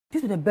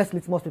This is the best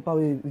litmus paper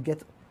we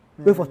get.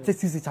 Wait for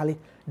season, Charlie.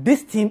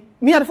 This team,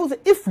 me and the folks say,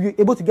 if we're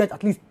able to get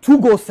at least 2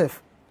 goals safe,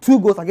 2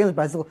 goals against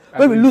Brazil,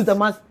 when we lose the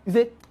match, you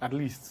say? At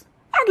least.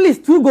 At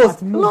least 2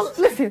 goals. No,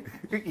 listen.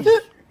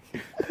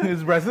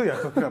 It's Brazil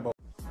you're talking about.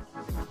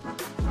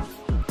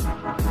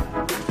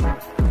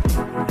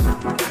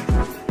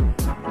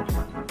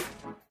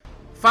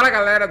 Fala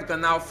galera do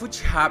canal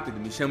Fute Rápido,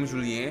 me chamo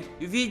Julien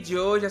e o vídeo de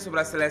hoje é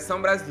sobre a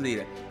seleção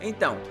brasileira.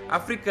 Então,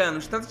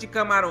 africanos, tanto de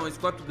Camarões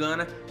quanto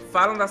Gana,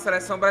 falam da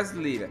seleção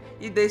brasileira.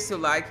 E deixe seu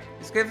like,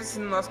 inscreva-se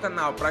no nosso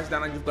canal para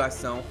ajudar na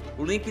divulgação.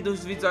 O link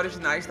dos vídeos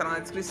originais está na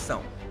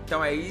descrição.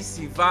 Então é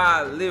isso e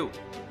valeu!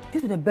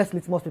 This is the best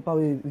litmus paper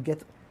we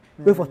get.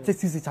 Wait for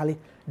season, Charlie.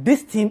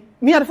 This team,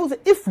 me and the folks say,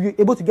 if we're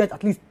able to get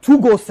at least 2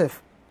 goals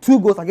safe, 2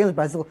 goals against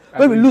Brazil,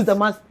 when we lose the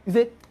match, you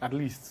say? At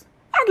least.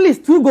 At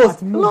least 2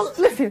 goals. No,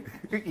 listen.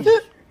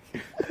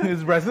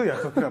 It's Brazil you're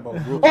talking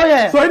about, bro. Oh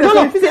yeah. So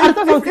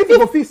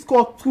if we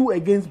score 2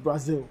 against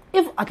Brazil,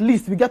 if at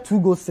least we get 2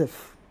 goals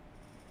safe,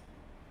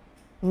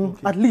 okay.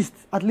 at least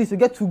we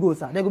get 2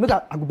 goals. They go make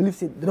I go believe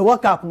say the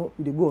World Cup no,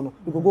 we go no,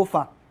 we go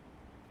far.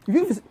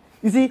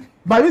 You see,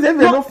 but if they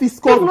don't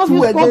score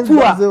 2 against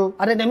Brazil,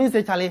 and then they mean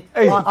say Charlie,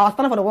 hey. I'll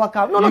stand for the World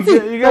Cup. No,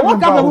 see, the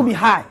World Cup will be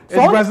high.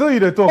 So, it's Brazil you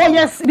the talk. Oh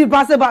yes, the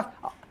Brazil, but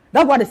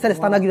that's why they set the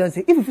standard and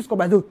say if you score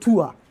Brazil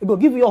 2, it will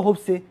give you your hope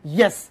say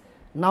yes.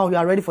 Now we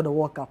are ready for the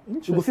World Cup. We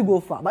will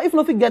go far. But if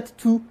we get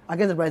 2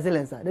 against the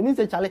Brazilians, that means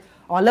say Charlie,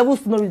 our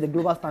levels still not reach the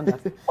global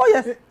standards. Oh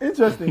yes,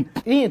 interesting.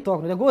 You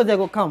talk, the goals they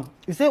go come.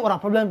 You say what our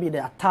problem be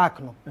the attack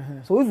no.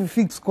 So if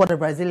we score the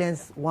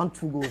Brazilians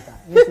 1-2 goals,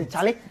 you say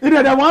Charlie.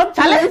 Either they want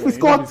Charlie. If we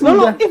score 2,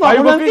 no. If I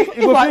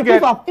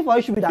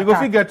should be that. You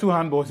go get 2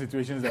 handball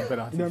situations and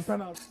penalties.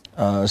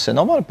 C'est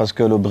normal parce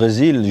que le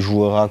Brésil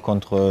jouera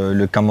contre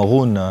le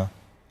Cameroun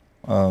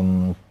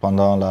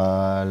pendant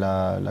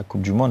la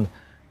Coupe du Monde.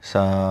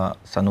 Ça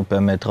nous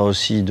permettra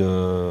aussi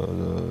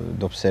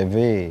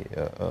d'observer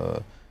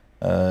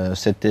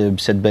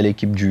cette belle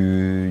équipe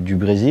du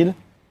Brésil.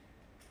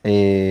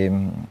 Et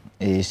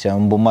c'est un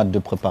beau match de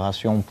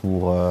préparation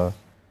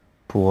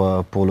pour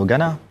le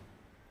Ghana.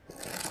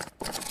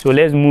 So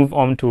let's move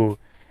on to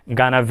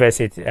Ghana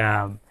versus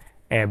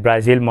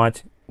Brazil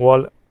match.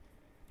 Well,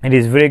 it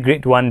is very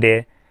great one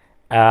day.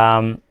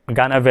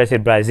 Ghana versus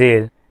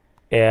Brazil.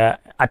 I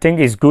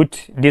think it's good.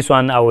 This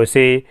one I would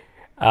say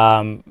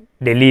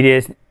the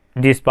leaders,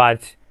 this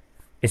part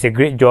is a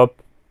great job.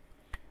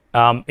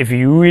 If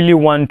you really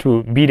want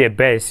to be the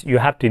best, you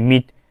have to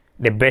meet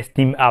the best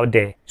team out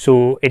there.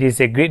 So it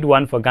is a great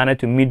one for Ghana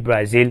to meet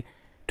Brazil,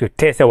 to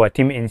test our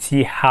team and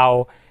see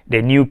how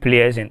the new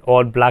players and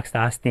all Black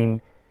Stars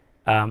team,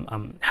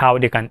 how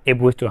they can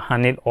able to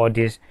handle all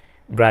this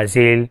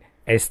Brazil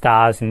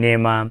stars,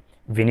 Neymar,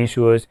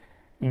 Vinicius,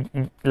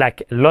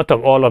 like a lot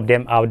of all of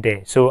them out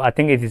there. So I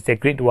think it is a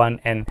great one,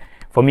 and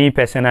for me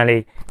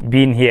personally,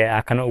 being here,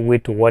 I cannot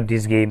wait to watch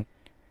this game.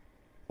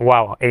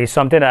 Wow, it is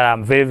something that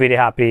I'm very, very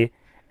happy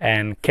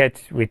and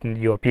kept with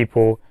your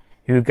people.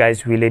 You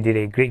guys really did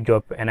a great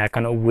job, and I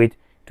cannot wait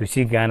to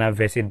see Ghana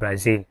versus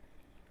Brazil.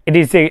 It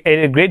is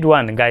a great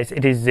one, guys.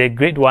 It is a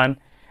great one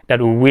that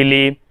will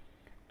really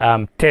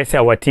test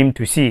our team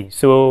to see.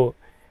 So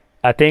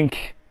I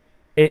think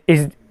it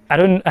is. I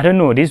don't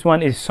know. This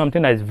one is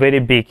something that is very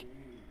big,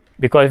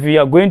 because if you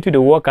are going to the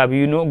World Cup,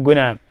 you're not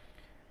gonna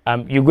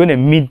you're gonna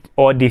meet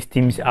all these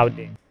teams out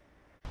there.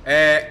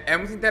 É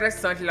muito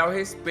interessante lá o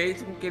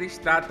respeito com que eles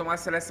tratam a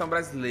seleção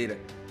brasileira.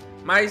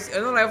 Mas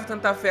eu não levo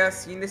tanta fé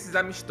assim nesses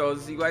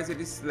amistosos iguais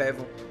eles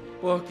levam.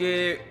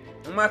 Porque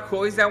uma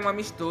coisa é um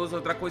amistoso,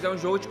 outra coisa é um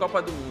jogo de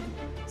Copa do Mundo.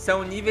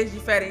 São níveis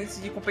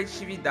diferentes de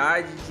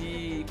competitividade,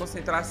 de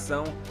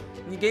concentração.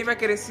 Ninguém vai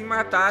querer se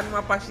matar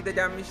numa partida de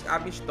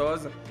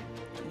amistosa.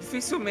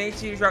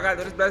 Dificilmente os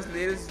jogadores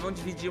brasileiros vão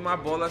dividir uma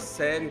bola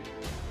sério.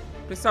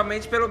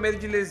 Principalmente pelo medo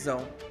de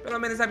lesão. Pelo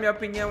menos a minha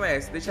opinião é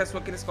essa. Deixa a sua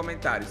aqui nos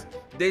comentários.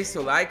 Deixe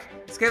seu like,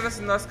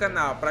 inscreva-se no nosso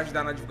canal para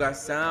ajudar na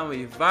divulgação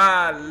e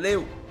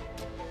valeu!